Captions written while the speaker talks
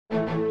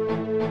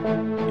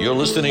You're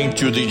listening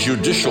to the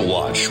Judicial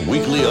Watch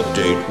Weekly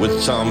Update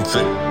with Tom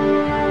Fitton.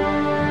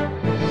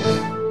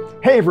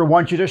 Hey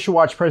everyone, Judicial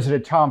Watch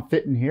President Tom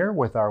Fitton here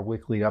with our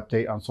weekly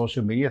update on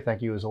social media.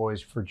 Thank you as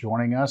always for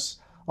joining us.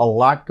 A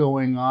lot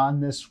going on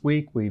this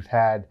week. We've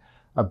had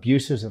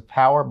abuses of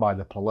power by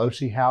the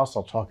Pelosi House.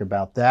 I'll talk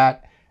about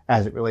that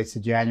as it relates to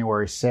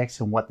January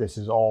 6th and what this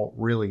is all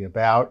really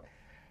about.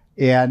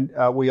 And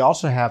we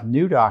also have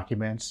new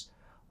documents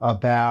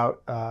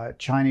about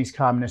Chinese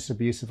communist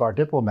abuse of our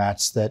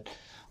diplomats that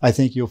I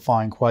think you'll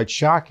find quite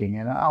shocking.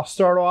 And I'll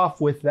start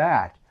off with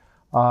that.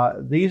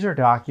 These are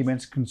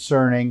documents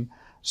concerning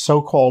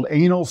so-called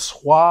anal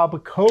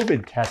swab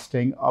COVID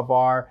testing of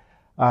our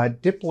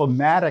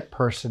diplomatic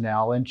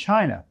personnel in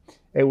China.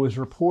 It was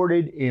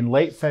reported in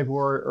late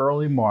February,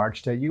 early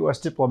March that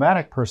U.S.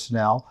 diplomatic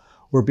personnel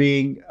were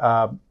being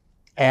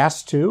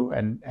asked to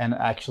and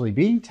actually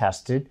being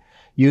tested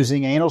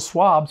using anal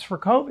swabs for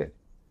COVID.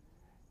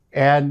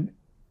 And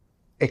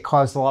it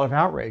caused a lot of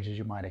outrage, as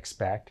you might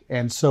expect.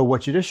 And so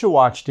what Judicial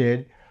Watch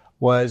did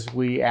was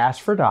we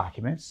asked for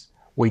documents.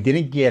 We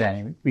didn't get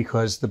any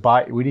because the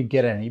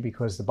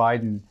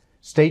Biden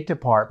State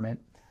Department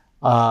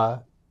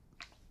just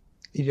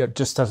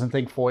doesn't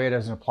think FOIA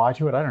doesn't apply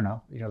to it. I don't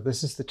know.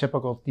 This is the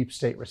typical deep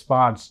state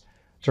response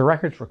to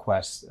records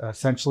requests,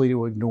 essentially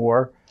to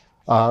ignore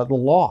the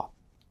law.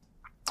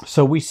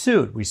 So we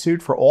sued. We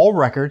sued for all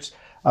records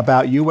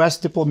about U.S.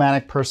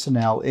 diplomatic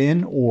personnel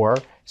in or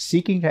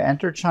seeking to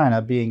enter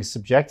China being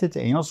subjected to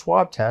anal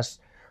swab tests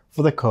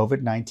for the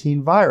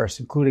COVID-19 virus,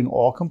 including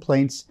all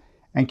complaints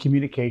and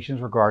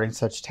communications regarding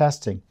such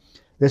testing.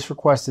 This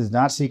request does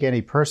not seek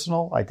any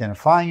personal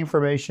identifying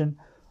information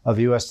of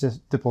U.S.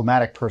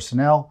 diplomatic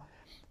personnel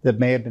that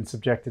may have been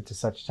subjected to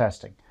such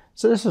testing.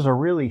 So this is a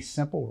really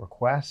simple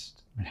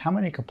request. I mean, how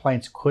many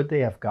complaints could they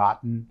have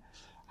gotten?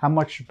 How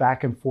much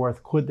back and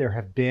forth could there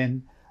have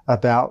been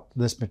about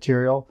this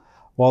material?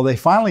 Well, they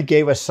finally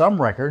gave us some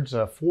records,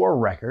 4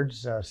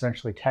 records,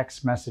 essentially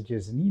text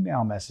messages and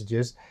email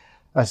messages,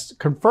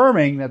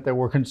 confirming that there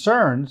were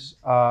concerns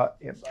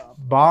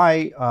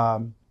by,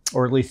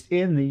 or at least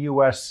in the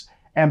U.S.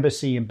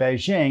 Embassy in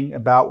Beijing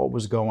about what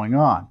was going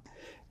on.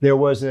 There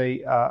was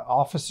a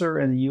officer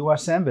in the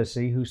U.S.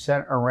 Embassy who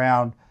sent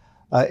around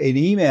an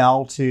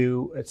email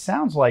to, it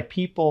sounds like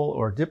people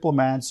or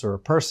diplomats or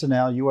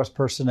personnel, U.S.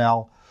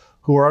 personnel,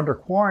 who are under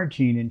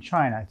quarantine in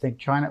China. I think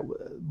China,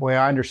 the way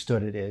I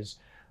understood it is,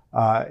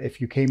 if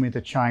you came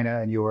into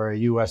China and you were a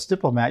U.S.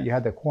 diplomat, you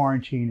had to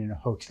quarantine in a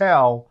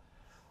hotel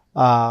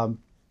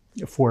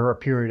for a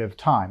period of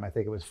time. I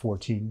think it was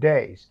 14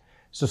 days.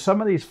 So some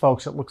of these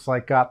folks, it looks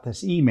like, got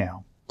this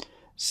email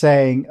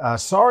saying,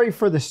 sorry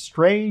for the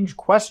strange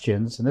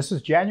questions. And this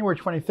is January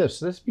 25th,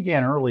 so this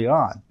began early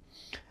on.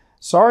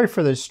 Sorry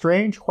for the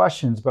strange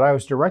questions, but I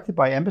was directed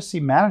by embassy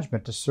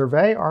management to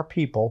survey our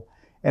people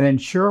and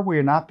ensure we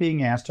are not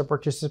being asked to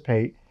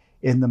participate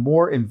in the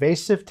more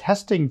invasive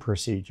testing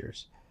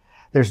procedures.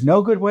 There's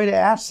no good way to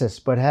ask this,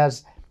 but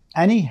has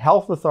any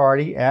health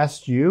authority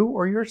asked you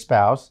or your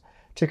spouse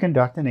to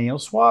conduct an anal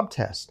swab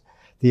test?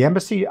 The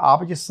embassy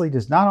obviously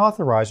does not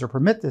authorize or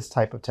permit this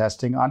type of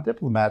testing on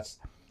diplomats,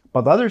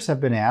 but others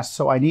have been asked,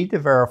 so I need to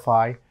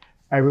verify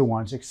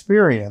everyone's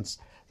experience.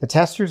 The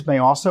testers may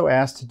also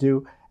ask to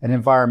do an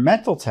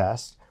environmental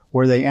test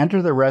where they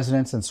enter the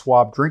residence and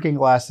swab drinking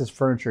glasses,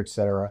 furniture,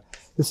 etc.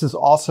 This is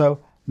also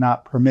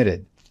not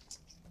permitted.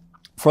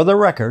 For the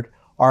record,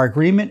 our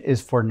agreement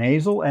is for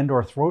nasal and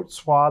or throat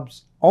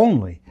swabs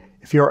only.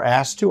 If you're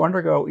asked to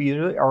undergo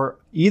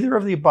either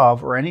of the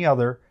above or any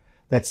other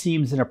that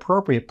seems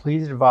inappropriate,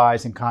 please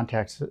advise and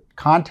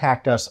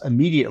contact us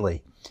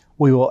immediately.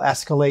 We will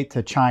escalate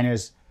to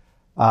China's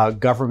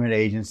government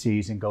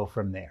agencies and go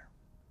from there.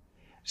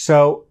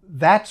 So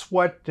that's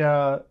what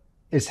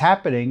is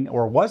happening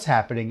or was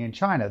happening in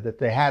China, that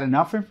they had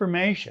enough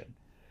information.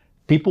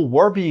 People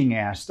were being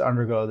asked to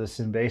undergo this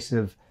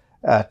invasive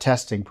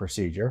testing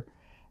procedure.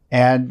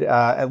 And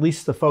at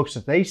least the folks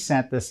that they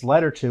sent this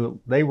letter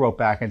to, they wrote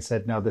back and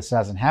said, no, this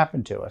hasn't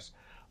happened to us.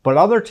 But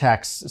other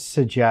texts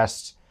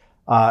suggest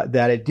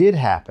that it did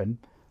happen.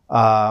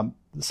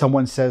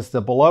 Someone says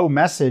the below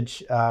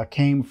message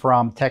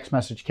text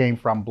message came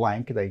from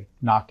blank. They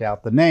knocked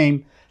out the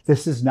name.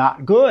 This is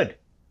not good.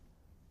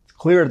 It's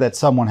clear that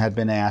someone had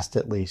been asked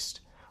at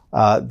least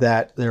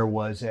that there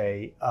was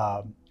a,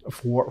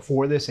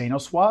 for this anal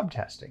swab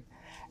testing.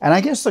 And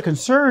I guess the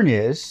concern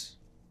is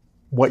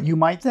what you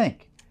might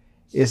think.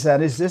 Is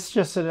this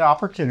just an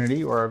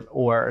opportunity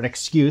or an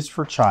excuse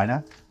for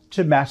China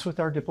to mess with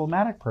our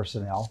diplomatic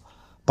personnel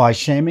by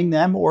shaming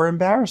them or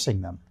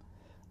embarrassing them?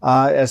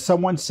 As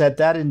someone said,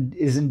 that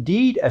is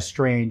indeed a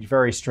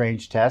very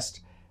strange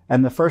test,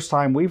 and the first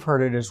time we've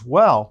heard it as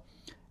well.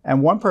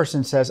 And one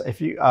person says, if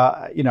you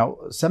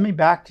send me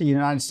back to the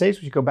United States,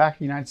 would you go back to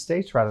the United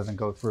States rather than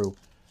go through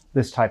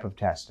this type of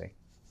testing?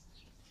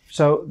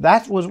 So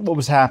that was what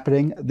was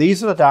happening.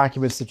 These are the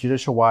documents that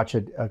Judicial Watch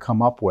had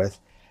come up with.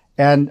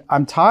 And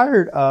I'm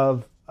tired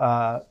of,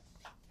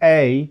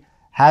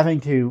 having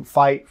to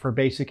fight for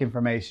basic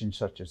information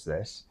such as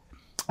this.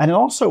 And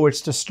also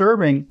it's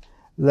disturbing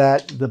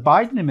that the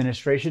Biden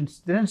administration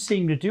didn't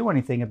seem to do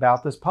anything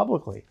about this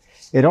publicly.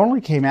 It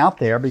only came out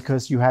there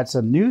because you had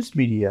some news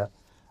media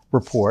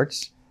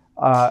reports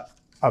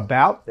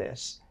about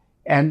this.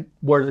 And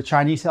were the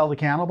Chinese held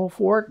accountable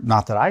for it?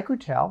 Not that I could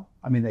tell.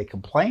 I mean, they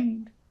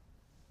complained,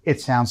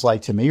 it sounds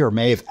like to me, or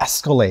may have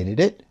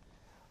escalated it.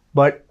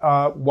 But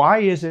why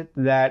is it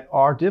that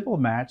our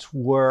diplomats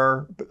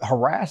were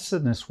harassed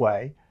in this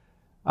way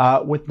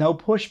with no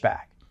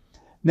pushback?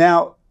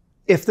 Now,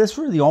 if this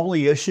were the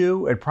only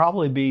issue, it'd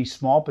probably be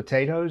small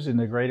potatoes in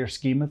the greater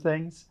scheme of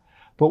things.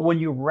 But when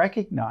you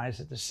recognize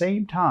at the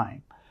same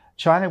time,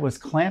 China was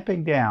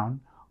clamping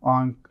down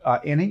on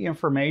any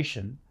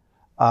information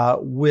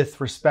with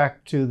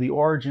respect to the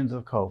origins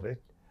of COVID,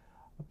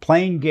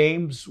 playing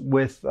games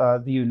with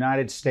the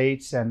United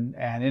States and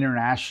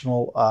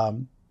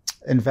international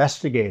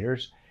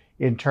investigators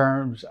in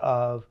terms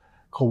of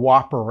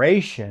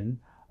cooperation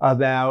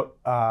about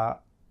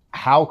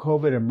how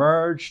COVID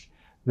emerged.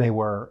 They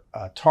were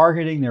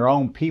targeting their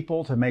own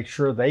people to make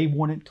sure they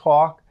wouldn't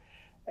talk.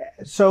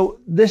 So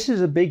this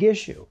is a big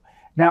issue.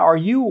 Now, are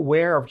you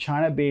aware of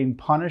China being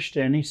punished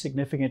to any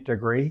significant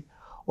degree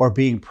or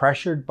being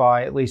pressured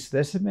by at least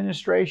this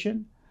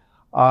administration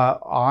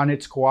on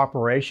its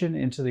cooperation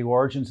into the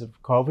origins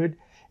of COVID?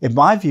 In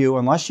my view,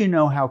 unless you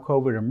know how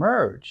COVID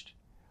emerged,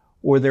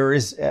 or there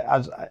is,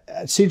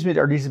 it seems to me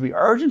there needs to be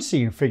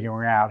urgency in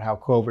figuring out how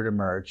COVID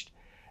emerged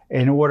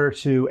in order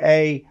to,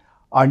 A,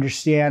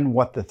 understand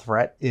what the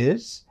threat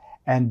is,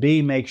 and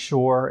B, make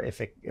sure,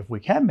 if we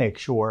can make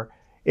sure,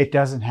 it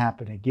doesn't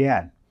happen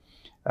again.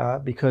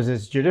 Because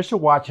as Judicial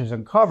Watch has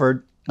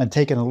uncovered and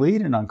taken a lead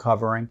in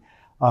uncovering,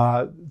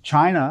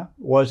 China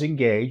was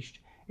engaged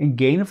in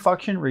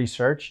gain-of-function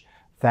research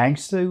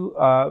thanks to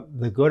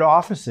the good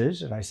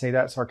offices, and I say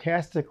that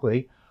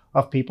sarcastically,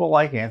 of people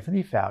like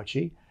Anthony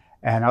Fauci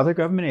and other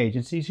government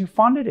agencies who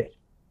funded it.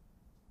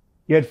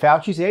 You had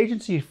Fauci's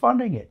agency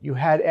funding it. You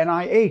had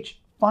NIH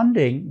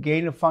funding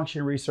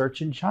gain-of-function research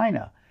in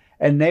China.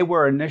 And they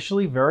were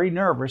initially very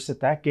nervous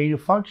that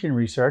gain-of-function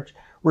research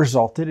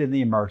resulted in the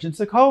emergence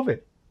of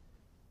COVID.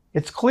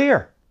 It's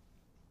clear.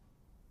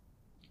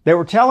 They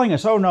were telling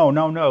us, oh,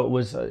 no, it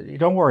was,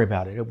 don't worry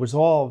about it. It was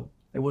all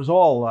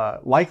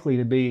likely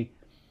to be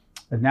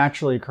a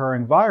naturally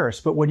occurring virus.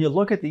 But when you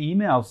look at the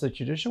emails that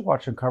Judicial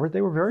Watch uncovered,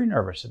 they were very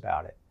nervous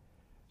about it.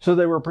 So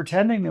they were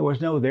pretending there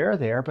was no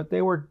there, but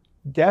they were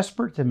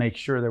desperate to make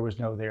sure there was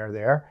no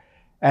there,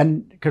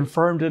 and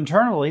confirmed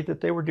internally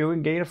that they were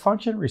doing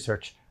gain-of-function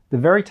research, the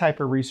very type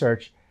of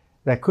research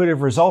that could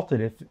have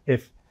resulted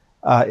if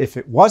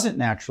it wasn't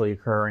naturally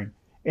occurring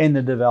in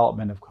the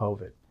development of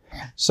COVID.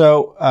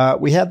 So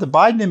we had the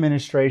Biden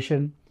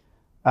administration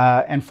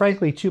and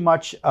frankly too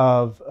much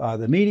of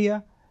the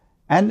media,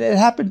 and it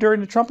happened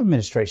during the Trump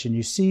administration.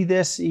 You see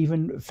this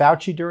even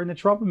Fauci during the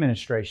Trump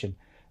administration.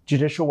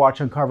 Judicial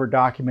Watch uncovered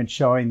documents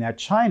showing that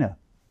China,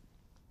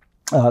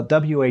 WHO,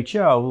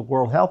 the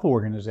World Health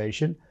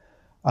Organization,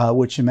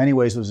 which in many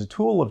ways was a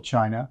tool of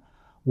China,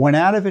 went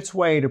out of its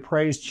way to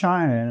praise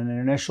China in an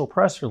initial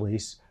press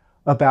release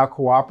about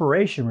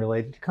cooperation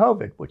related to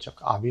COVID, which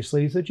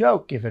obviously is a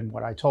joke given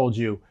what I told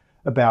you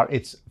about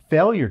its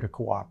failure to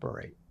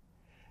cooperate.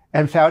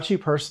 And Fauci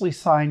personally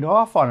signed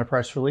off on a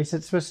press release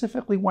that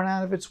specifically went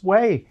out of its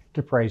way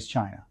to praise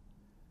China.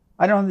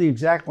 I don't have the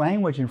exact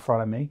language in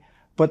front of me,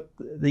 but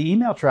the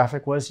email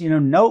traffic was,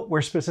 note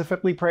we're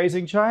specifically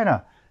praising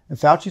China. And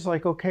Fauci's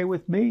like, okay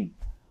with me.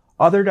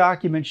 Other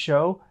documents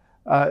show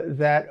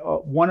that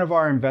one of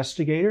our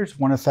investigators,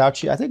 one of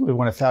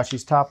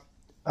Fauci's top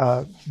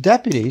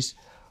deputies,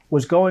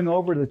 was going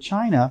over to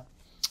China,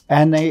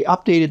 and they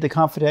updated the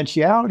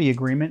confidentiality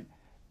agreement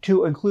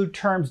to include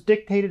terms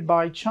dictated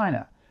by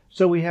China.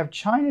 So we have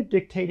China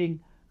dictating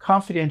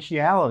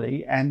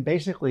confidentiality and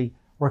basically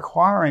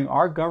requiring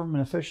our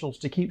government officials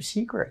to keep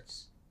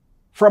secrets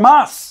from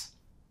us.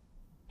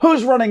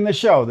 Who's running the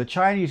show, the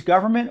Chinese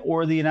government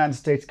or the United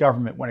States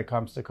government when it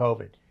comes to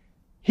COVID?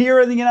 Here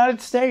in the United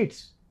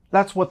States.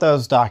 That's what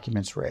those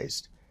documents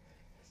raised.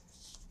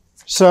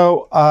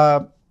 So,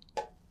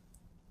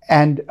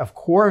 and of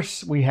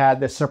course, we had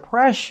the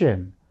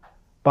suppression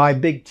by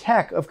big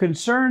tech of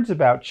concerns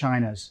about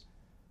China's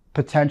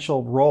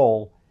potential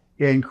role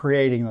in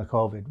creating the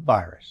COVID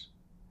virus.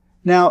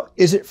 Now,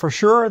 is it for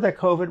sure that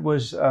COVID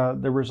was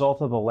the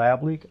result of a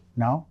lab leak?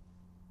 No.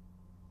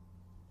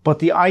 But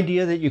the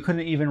idea that you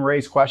couldn't even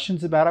raise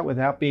questions about it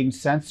without being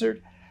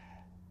censored,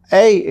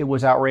 it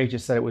was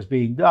outrageous that it was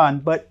being done,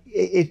 but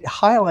it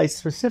highlights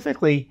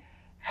specifically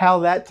how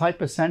that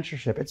type of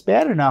censorship, it's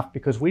bad enough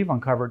because we've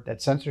uncovered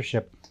that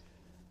censorship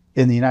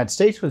in the United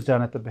States was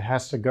done at the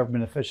behest of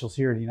government officials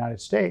here in the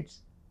United States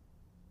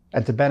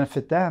and to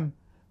benefit them.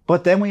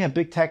 But then we have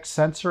big tech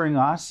censoring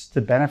us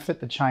to benefit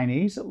the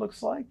Chinese, it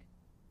looks like.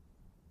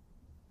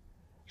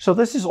 So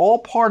this is all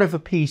part of a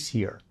piece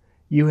here.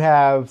 You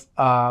have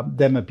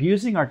them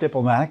abusing our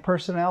diplomatic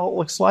personnel, it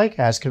looks like,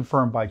 as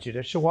confirmed by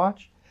Judicial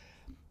Watch.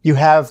 You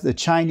have the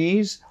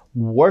Chinese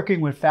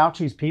working with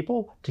Fauci's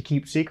people to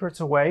keep secrets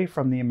away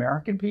from the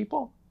American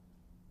people.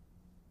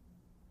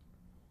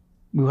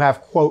 You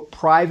have, quote,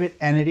 private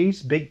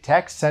entities, big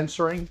tech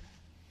censoring,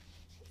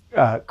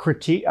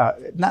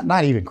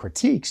 not even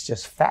critiques,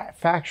 just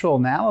factual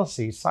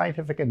analyses,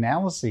 scientific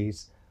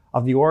analyses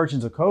of the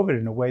origins of COVID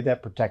in a way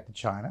that protected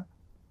China.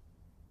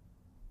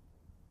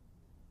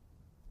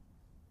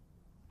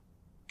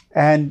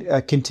 And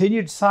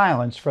continued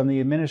silence from the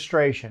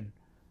administration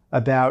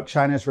about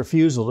China's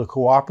refusal to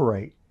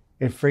cooperate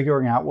in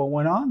figuring out what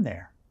went on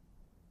there.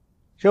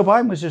 Joe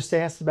Biden was just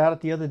asked about it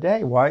the other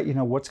day. Why,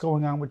 what's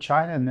going on with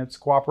China and its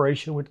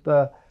cooperation with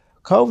the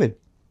COVID,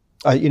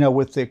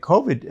 with the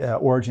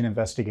COVID origin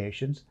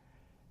investigations.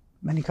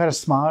 And he kind of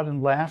smiled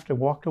and laughed and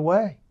walked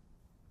away.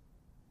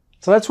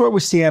 So that's where we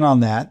stand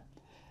on that.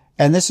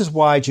 And this is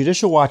why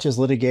Judicial Watch's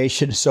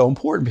litigation is so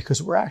important,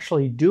 because we're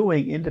actually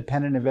doing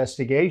independent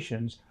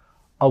investigations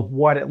of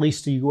what at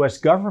least the U.S.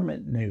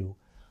 government knew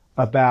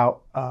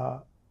about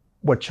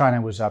what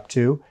China was up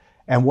to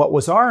and what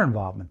was our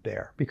involvement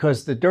there.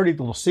 Because the dirty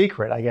little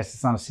secret, I guess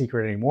it's not a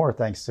secret anymore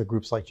thanks to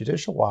groups like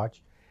Judicial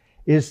Watch,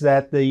 is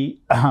that the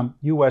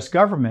U.S.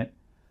 government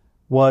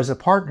was a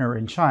partner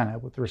in China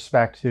with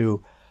respect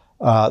to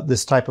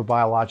this type of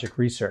biologic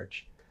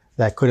research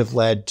that could have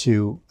led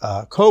to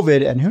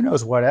COVID and who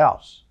knows what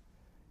else.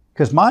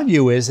 Because my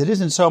view is it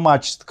isn't so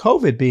much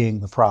COVID being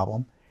the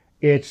problem,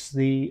 it's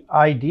the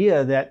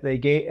idea that they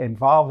get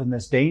involved in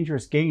this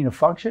dangerous gain of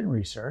function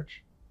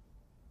research,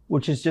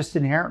 which is just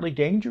inherently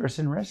dangerous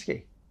and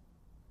risky,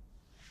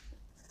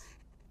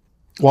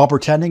 while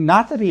pretending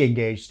not to be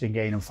engaged in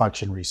gain of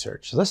function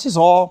research. So this is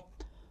all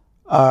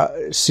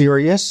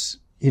serious.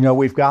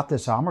 We've got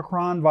this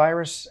Omicron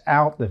virus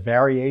out, the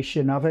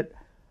variation of it.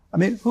 I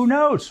mean, who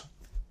knows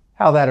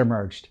how that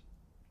emerged?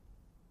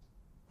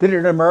 Did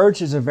it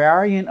emerge as a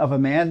variant of a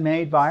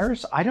man-made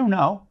virus? I don't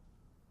know.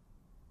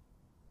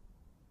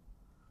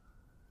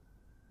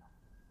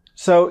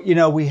 So,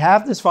 we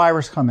have this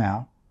virus come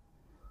out,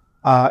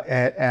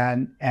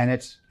 and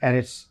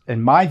it's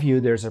in my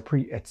view,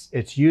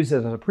 it's used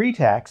as a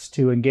pretext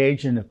to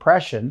engage in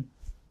oppression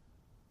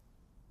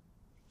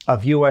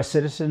of U.S.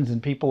 citizens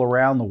and people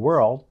around the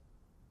world.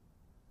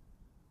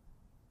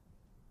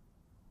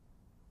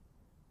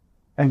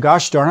 And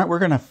gosh darn it, we're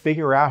going to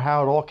figure out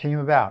how it all came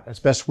about as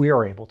best we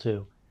are able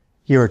to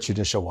here at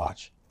Judicial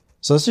Watch.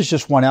 So this is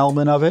just one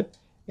element of it.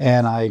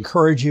 And I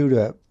encourage you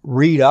to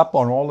read up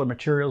on all the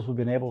materials we've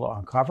been able to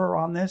uncover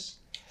on this,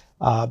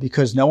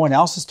 because no one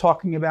else is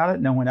talking about it.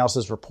 No one else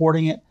is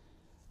reporting it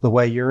the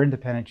way your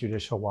independent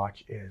Judicial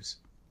Watch is.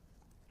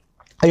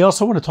 I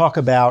also want to talk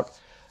about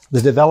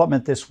the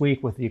development this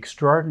week with the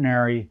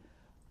extraordinary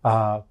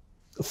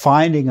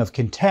finding of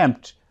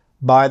contempt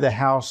by the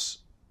House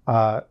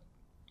of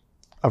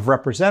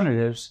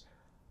Representatives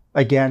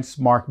against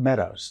Mark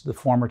Meadows, the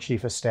former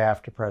chief of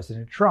staff to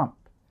President Trump.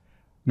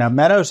 Now,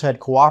 Meadows had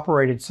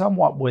cooperated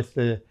somewhat with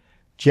the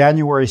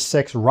January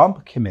 6th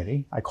Rump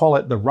Committee. I call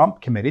it the Rump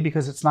Committee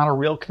because it's not a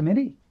real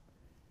committee.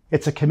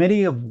 It's a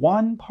committee of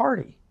one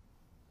party.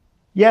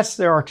 Yes,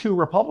 there are two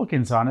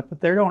Republicans on it,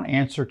 but they don't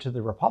answer to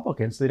the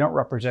Republicans. They don't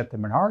represent the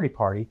minority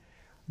party.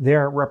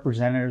 They're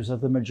representatives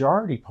of the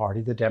majority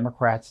party, the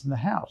Democrats in the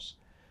House.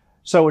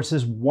 So it's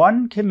this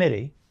one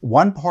committee,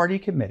 one party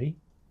committee,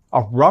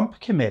 a Rump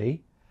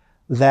Committee,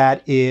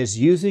 that is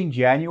using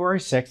January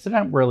 6th. They're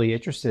not really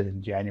interested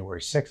in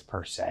January 6th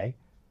per se.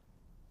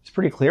 It's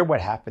pretty clear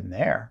what happened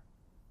there.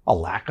 A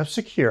lack of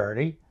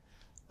security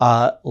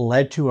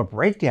led to a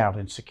breakdown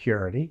in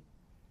security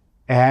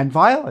and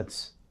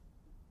violence.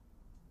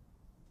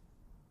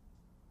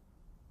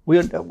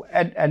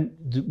 And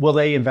will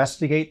they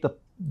investigate the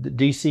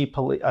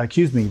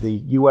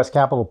U.S.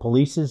 Capitol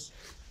Police's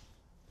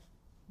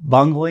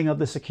bungling of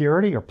the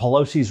security, or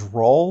Pelosi's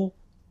role,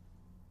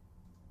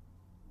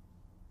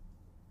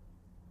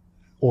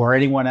 or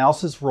anyone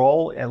else's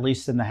role, at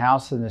least in the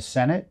House and the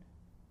Senate,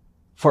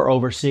 for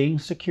overseeing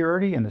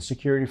security and the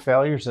security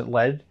failures that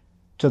led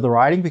to the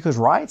rioting? Because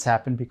riots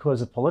happen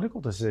because of political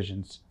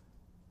decisions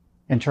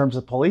in terms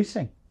of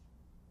policing.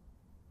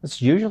 That's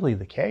usually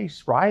the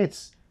case.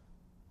 Riots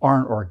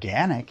aren't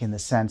organic in the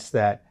sense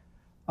that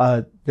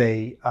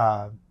they're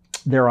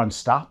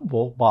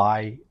unstoppable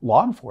by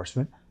law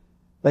enforcement.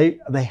 They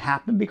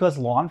happen because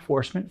law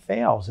enforcement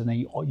fails, and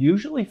they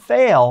usually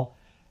fail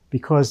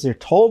because they're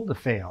told to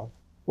fail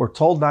or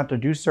told not to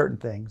do certain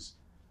things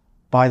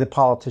by the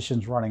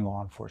politicians running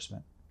law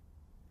enforcement.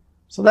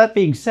 So that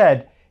being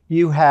said,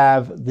 you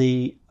have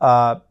the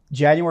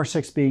January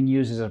 6th being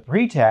used as a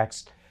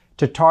pretext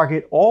to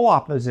target all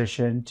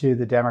opposition to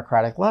the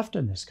Democratic left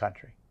in this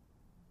country.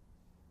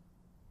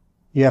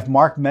 You have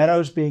Mark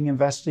Meadows being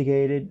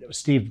investigated.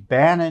 Steve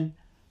Bannon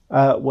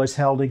was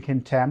held in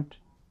contempt.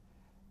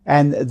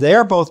 And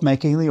they're both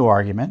making the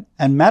argument,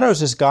 and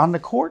Meadows has gone to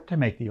court to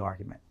make the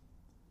argument,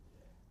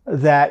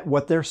 that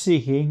what they're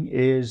seeking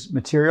is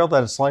material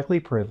that is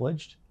likely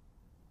privileged,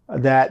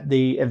 that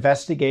the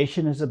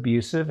investigation is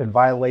abusive and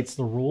violates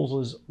the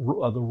rules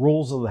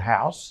of the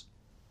House.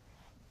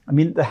 I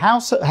mean, the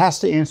House has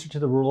to answer to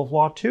the rule of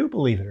law too,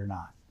 believe it or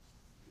not.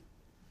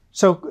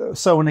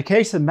 So in the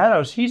case of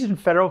Meadows, he's in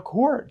federal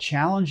court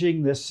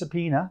challenging this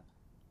subpoena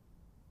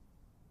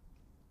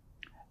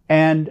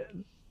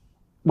and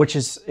which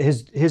is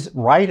his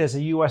right as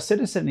a U.S.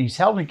 citizen. He's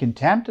held in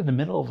contempt in the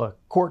middle of a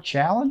court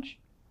challenge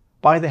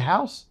by the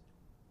House.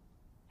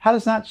 How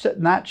does that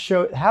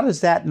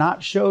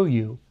not show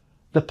you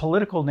the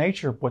political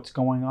nature of what's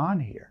going on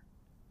here?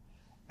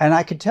 And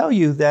I could tell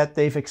you that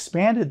they've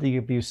expanded the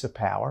abuse of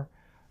power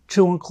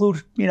to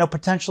include,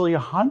 potentially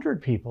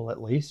 100 people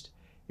at least,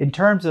 in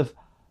terms of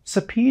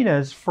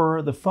subpoenas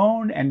for the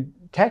phone and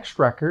text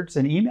records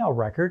and email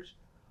records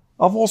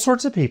of all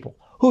sorts of people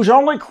whose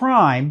only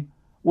crime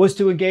was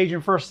to engage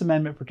in First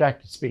Amendment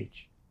protected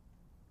speech.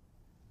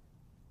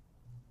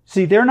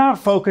 See, they're not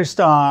focused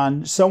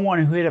on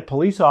someone who hit a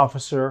police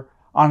officer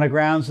on the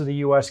grounds of the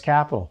U.S.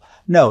 Capitol.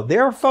 No,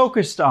 they're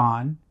focused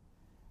on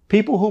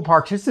people who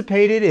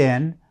participated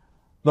in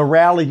the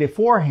rally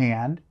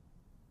beforehand,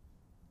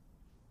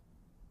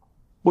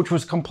 which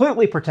was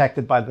completely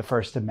protected by the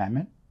First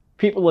Amendment,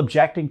 people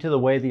objecting to the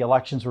way the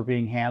elections were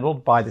being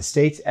handled by the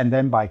states and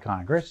then by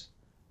Congress.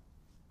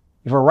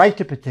 You have a right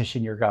to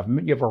petition your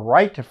government. You have a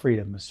right to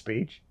freedom of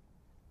speech.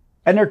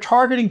 And they're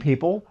targeting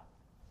people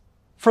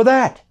for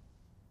that.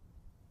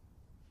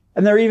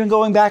 And they're even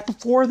going back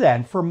before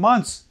then for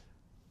months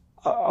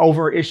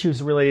over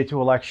issues related to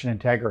election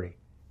integrity.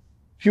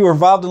 If you were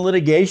involved in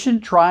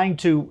litigation, trying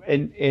to,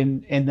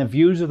 in the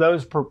views of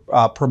those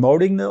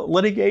promoting the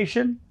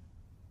litigation,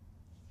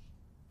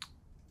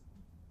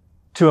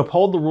 to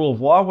uphold the rule of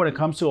law when it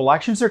comes to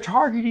elections, they're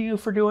targeting you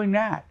for doing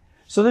that.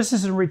 So this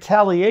is in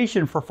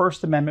retaliation for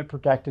First Amendment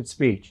protected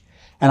speech.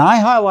 And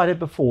I highlighted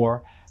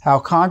before how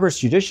Congress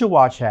Judicial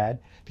Watch had,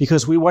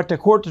 because we went to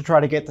court to try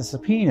to get the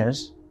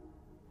subpoenas,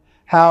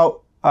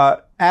 how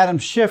Adam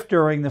Schiff,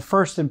 during the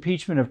first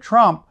impeachment of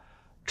Trump,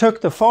 took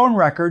the phone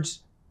records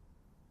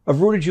of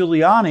Rudy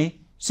Giuliani,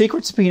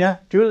 secret subpoena,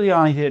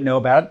 Giuliani didn't know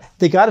about it.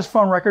 They got his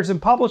phone records and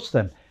published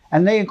them.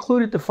 And they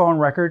included the phone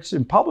records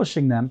in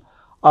publishing them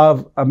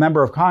of a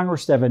member of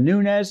Congress, Devin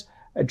Nunes,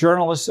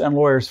 journalists and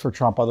lawyers for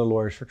Trump, other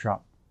lawyers for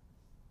Trump.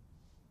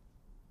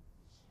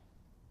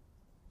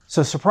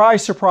 So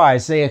surprise,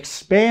 surprise, they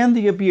expand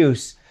the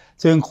abuse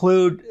to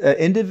include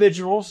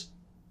individuals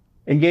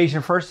engaged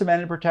in First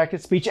Amendment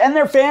protected speech and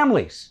their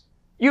families.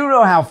 You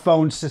know how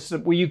phone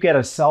system, where you get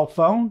a cell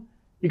phone,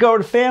 you go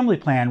to family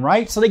plan,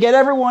 right? So they get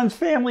everyone's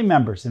family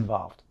members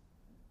involved.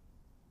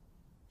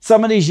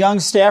 Some of these young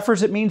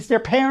staffers, it means their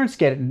parents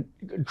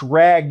get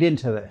dragged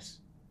into this.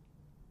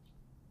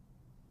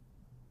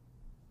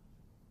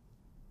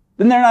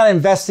 Then they're not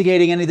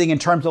investigating anything in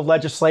terms of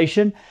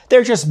legislation.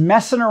 They're just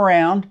messing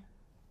around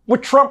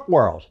with Trump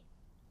world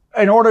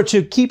in order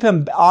to keep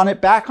him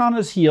back on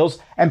his heels,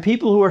 and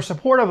people who are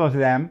supportive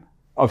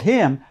of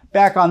him,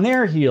 back on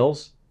their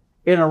heels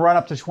in a run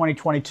up to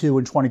 2022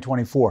 and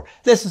 2024.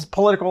 This is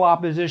political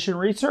opposition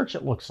research,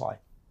 it looks like.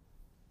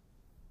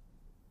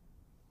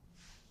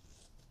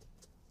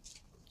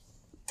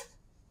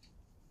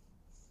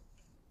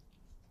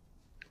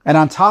 And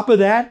on top of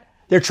that,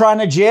 they're trying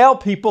to jail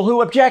people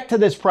who object to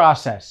this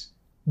process.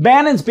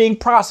 Bannon's being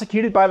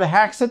prosecuted by the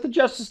hacks at the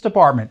Justice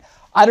Department.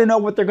 I don't know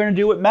what they're going to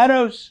do with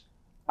Meadows.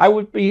 I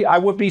wouldn't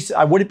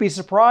be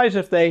surprised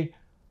if they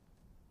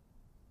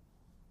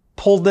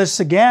pulled this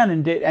again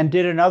and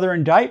did another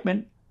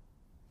indictment.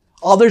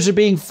 Others are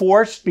being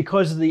forced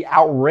because of the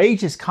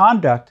outrageous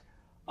conduct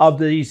of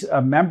these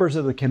members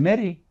of the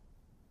committee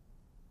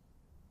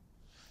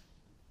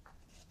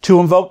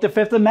to invoke the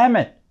Fifth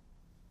Amendment.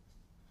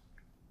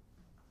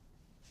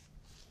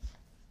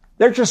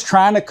 They're just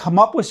trying to come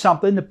up with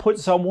something to put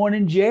someone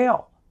in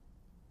jail.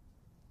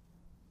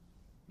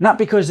 Not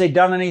because they've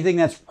done anything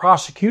that's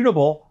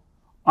prosecutable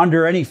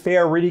under any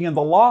fair reading of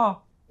the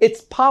law. It's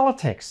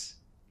politics.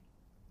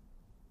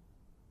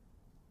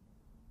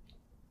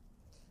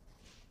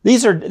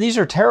 These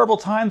are terrible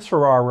times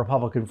for our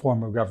Republican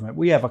form of government.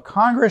 We have a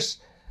Congress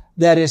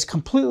that is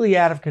completely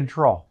out of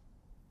control.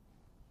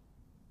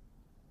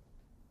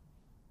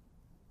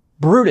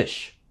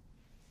 Brutish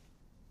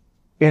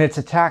in its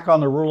attack on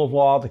the rule of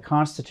law, the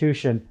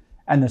Constitution,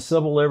 and the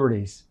civil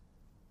liberties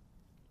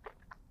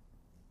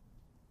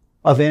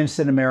of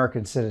innocent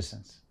American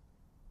citizens.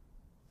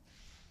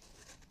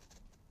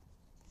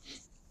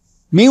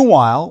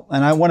 Meanwhile,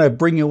 and I want to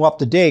bring you up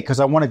to date because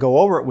I want to go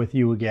over it with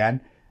you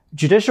again,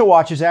 Judicial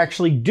Watch is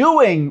actually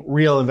doing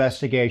real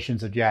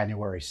investigations of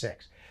January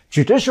 6th.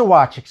 Judicial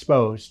Watch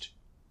exposed,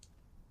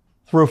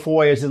 through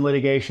FOIAs and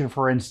litigation,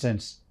 for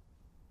instance,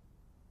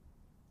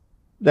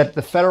 that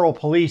the federal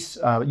police,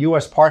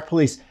 U.S. Park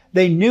Police,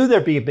 they knew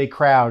there'd be a big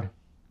crowd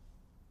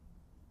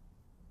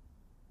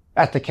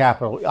at the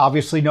Capitol.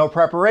 Obviously, no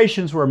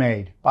preparations were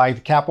made by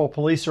the Capitol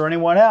Police or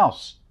anyone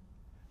else.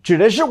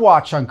 Judicial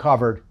Watch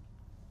uncovered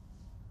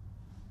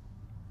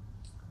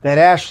that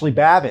Ashley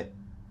Babbitt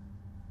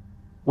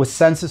was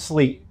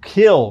senselessly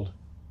killed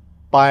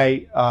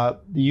by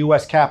the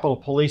U.S. Capitol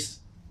Police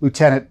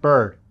Lieutenant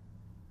Byrd.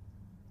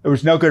 There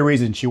was no good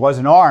reason. She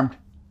wasn't armed.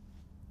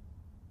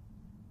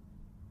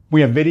 We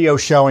have video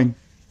showing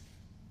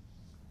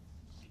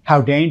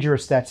how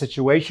dangerous that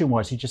situation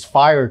was. He just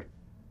fired,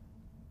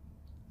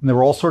 and there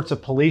were all sorts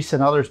of police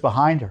and others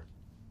behind her.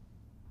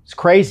 It's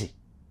crazy.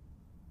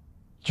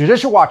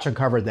 Judicial Watch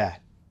uncovered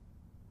that.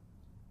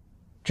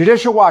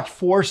 Judicial Watch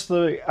forced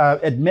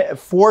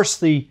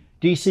the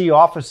D.C.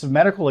 Office of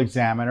Medical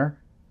Examiner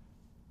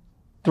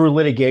through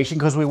litigation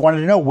because we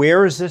wanted to know,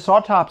 where is this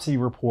autopsy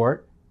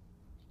report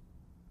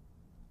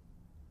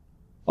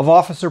of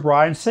Officer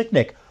Brian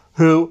Sicknick,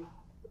 who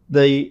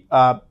the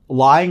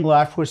lying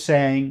left was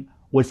saying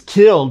was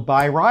killed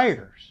by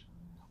rioters,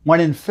 when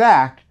in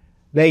fact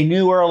they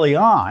knew early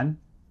on,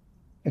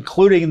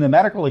 including in the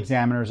medical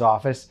examiner's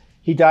office,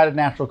 he died of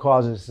natural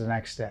causes the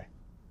next day.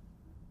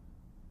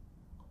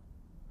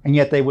 And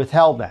yet they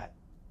withheld that.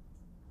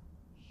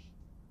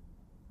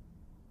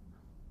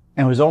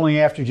 And it was only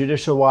after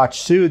Judicial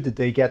Watch sued that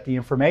they get the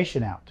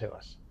information out to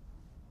us,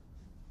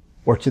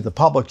 or to the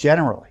public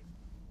generally.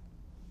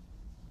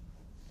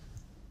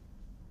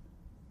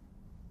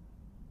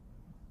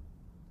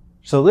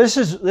 So this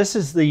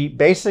is the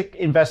basic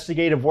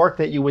investigative work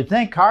that you would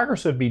think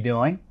Congress would be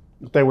doing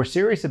if they were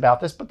serious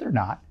about this, but they're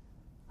not.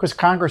 Because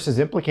Congress is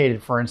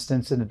implicated, for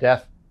instance, in the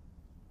death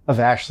of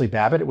Ashley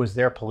Babbitt. It was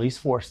their police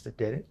force that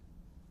did it.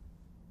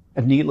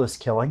 A needless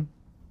killing.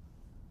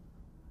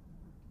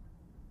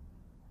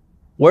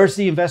 Where's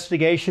the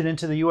investigation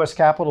into the U.S.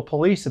 Capitol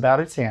Police about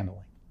its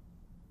handling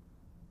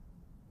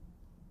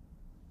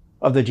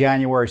of the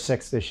January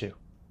 6th issue?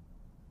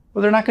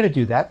 Well, they're not going to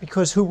do that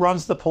because who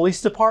runs the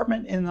police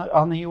department in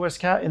the U.S.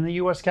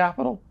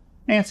 Capitol?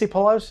 Nancy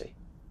Pelosi.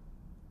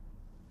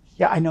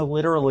 Yeah, I know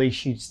literally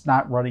she's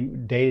not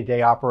running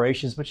day-to-day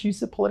operations, but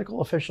she's the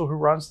political official who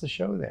runs the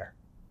show there.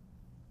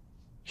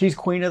 She's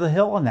Queen of the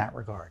Hill in that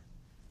regard.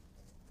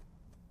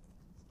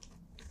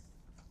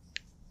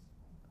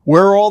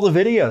 Where are all the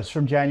videos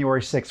from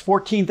January 6th?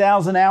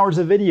 14,000 hours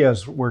of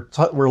videos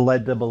we're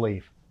led to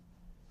believe.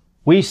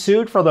 We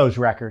sued for those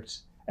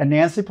records. And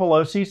Nancy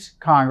Pelosi's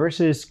Congress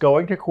is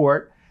going to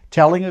court,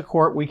 telling a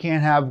court we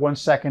can't have 1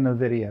 second of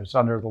videos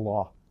under the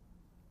law.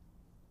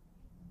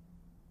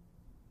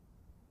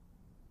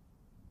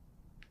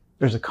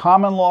 There's a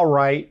common law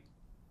right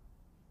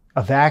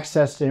of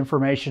access to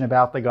information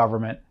about the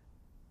government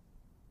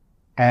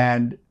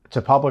and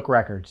to public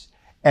records.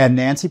 And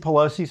Nancy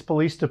Pelosi's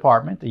police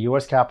department, the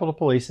U.S. Capitol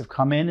Police, have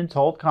come in and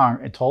told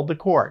the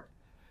court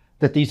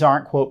that these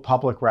aren't, quote,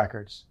 public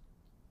records.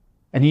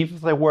 And even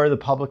if they were, the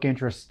public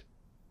interest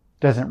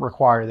doesn't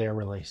require their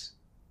release.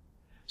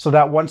 So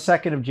that 1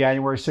 second of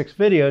January 6th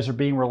videos are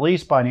being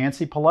released by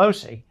Nancy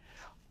Pelosi,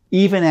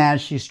 even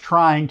as she's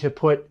trying to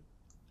put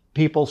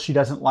people she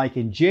doesn't like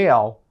in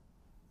jail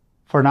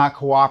for not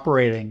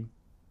cooperating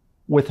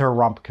with her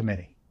rump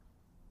committee.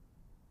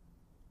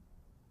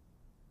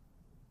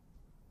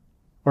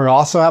 We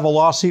also have a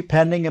lawsuit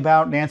pending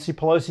about Nancy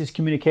Pelosi's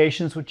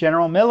communications with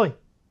General Milley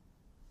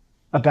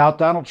about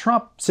Donald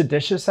Trump.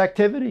 Seditious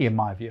activity, in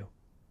my view.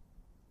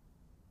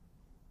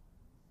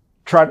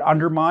 Try to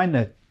undermine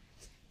the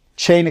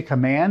chain of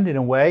command in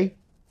a way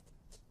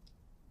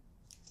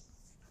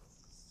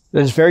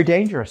that is very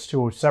dangerous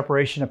to a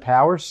separation of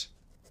powers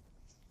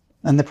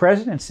and the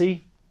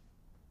presidency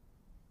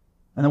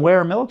and the way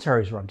our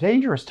military is run.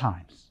 Dangerous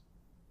times.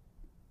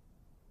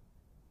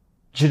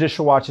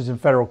 Judicial Watch is in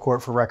federal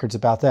court for records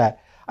about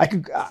that.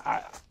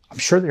 I'm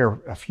sure there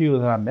are a few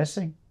that I'm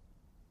missing.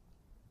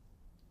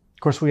 Of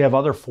course, we have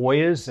other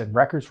FOIAs and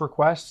records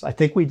requests.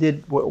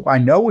 I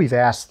know we've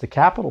asked the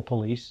Capitol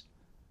Police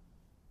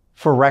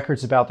for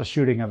records about the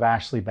shooting of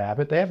Ashley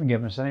Babbitt. They haven't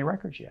given us any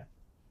records yet.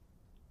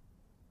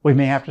 We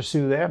may have to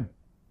sue them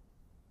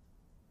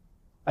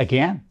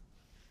again.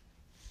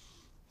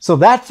 So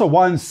that's a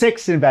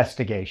 1/6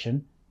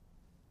 investigation.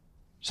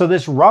 So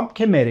this rump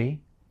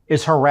committee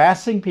is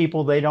harassing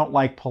people they don't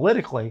like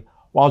politically,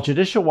 while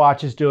Judicial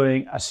Watch is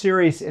doing a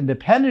serious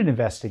independent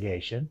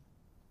investigation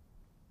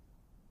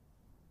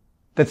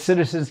that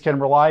citizens can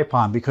rely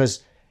upon,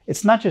 because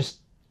it's not just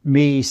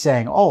me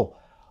saying, oh,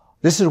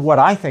 this is what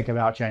I think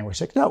about January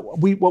 6th. No,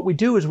 what we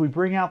do is we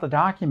bring out the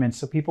documents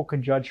so people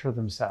can judge for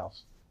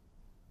themselves.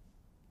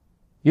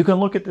 You can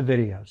look at the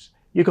videos.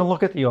 You can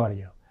look at the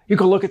audio. You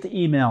can look at the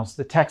emails,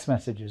 the text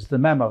messages, the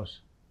memos.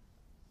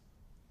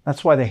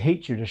 That's why they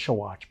hate Judicial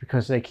Watch,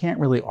 because they can't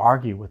really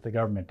argue with the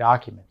government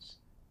documents,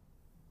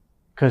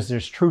 because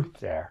there's truth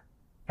there,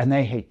 and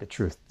they hate the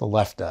truth. The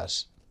left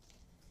does.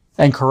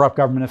 And corrupt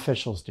government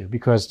officials do,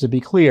 because to be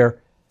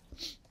clear,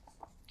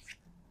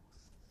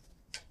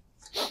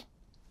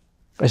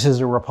 this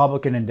is a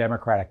Republican and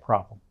Democratic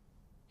problem.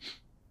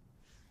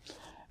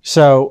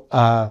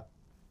 So,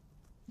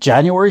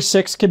 January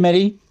 6th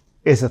committee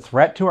is a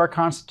threat to our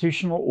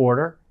constitutional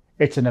order.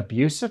 It's an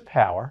abuse of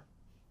power.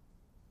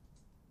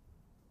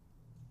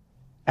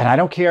 And I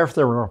don't care if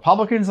there are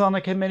Republicans on the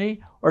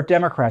committee or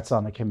Democrats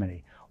on the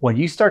committee. When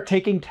you start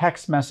taking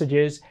text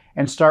messages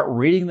and start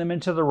reading them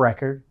into the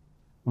record,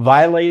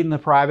 violating the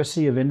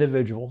privacy of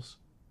individuals,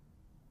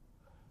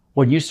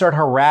 when you start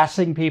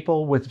harassing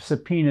people with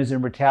subpoenas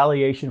in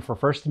retaliation for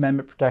First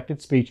Amendment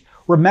protected speech,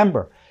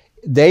 remember,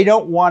 they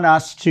don't want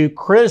us to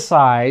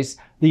criticize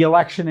the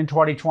election in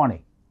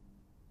 2020.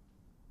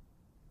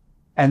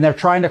 And they're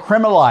trying to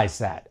criminalize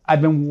that.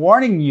 I've been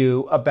warning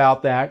you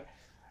about that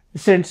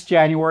since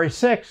January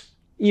 6th.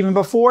 even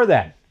before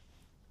then.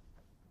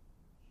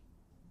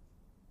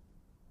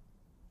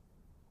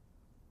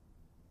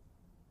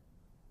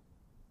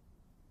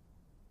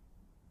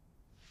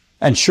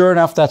 And sure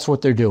enough, that's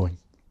what they're doing.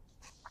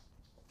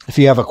 If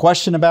you have a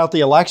question about the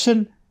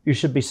election, you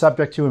should be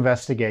subject to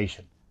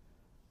investigation.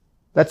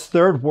 That's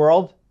third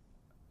world.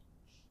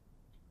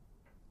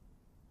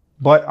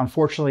 But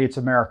unfortunately, it's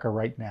America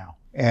right now.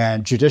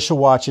 And Judicial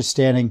Watch is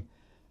standing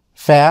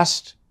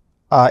fast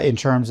in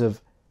terms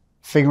of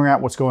figuring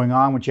out what's going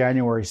on with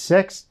January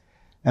 6th.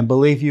 And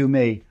believe you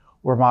me,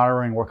 we're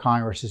monitoring what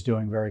Congress is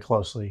doing very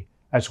closely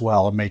as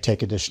well and may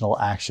take additional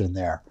action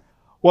there.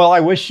 Well,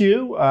 I wish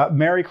you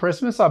Merry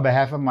Christmas on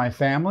behalf of my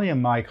family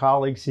and my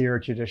colleagues here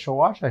at Judicial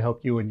Watch. I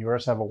hope you and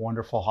yours have a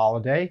wonderful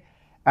holiday.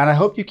 And I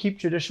hope you keep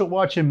Judicial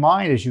Watch in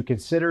mind as you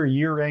consider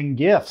year-end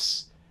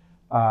gifts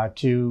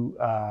to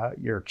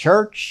your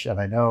church,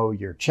 and I know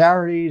your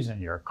charities and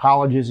your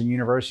colleges and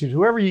universities,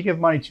 whoever you give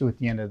money to at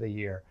the end of the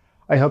year.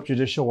 I hope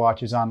Judicial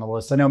Watch is on the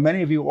list. I know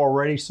many of you are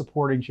already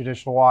supporting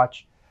Judicial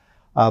Watch,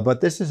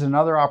 but this is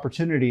another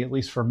opportunity, at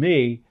least for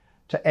me,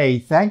 to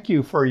thank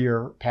you for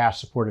your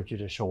past support of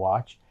Judicial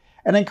Watch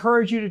and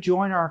encourage you to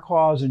join our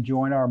cause and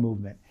join our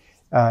movement.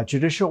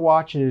 Judicial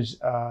Watch is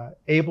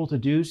able to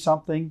do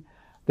something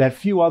that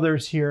few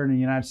others here in the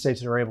United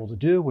States are able to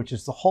do, which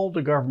is to hold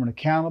the government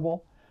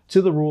accountable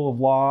to the rule of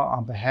law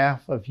on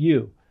behalf of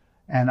you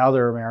and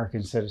other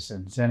American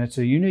citizens. And it's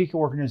a unique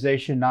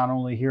organization, not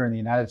only here in the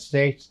United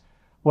States,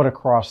 but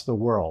across the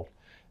world.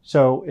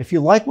 So if you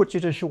like what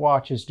Judicial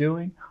Watch is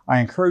doing, I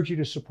encourage you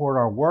to support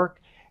our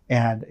work.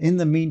 And in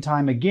the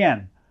meantime,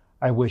 again,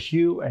 I wish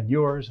you and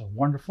yours a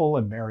wonderful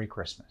and Merry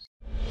Christmas.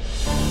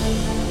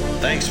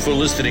 Thanks for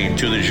listening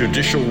to the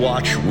Judicial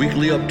Watch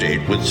Weekly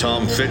Update with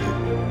Tom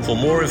Fitton. For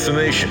more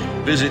information,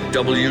 visit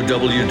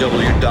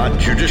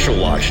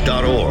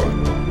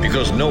www.judicialwatch.org,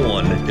 because no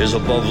one is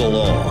above the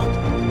law.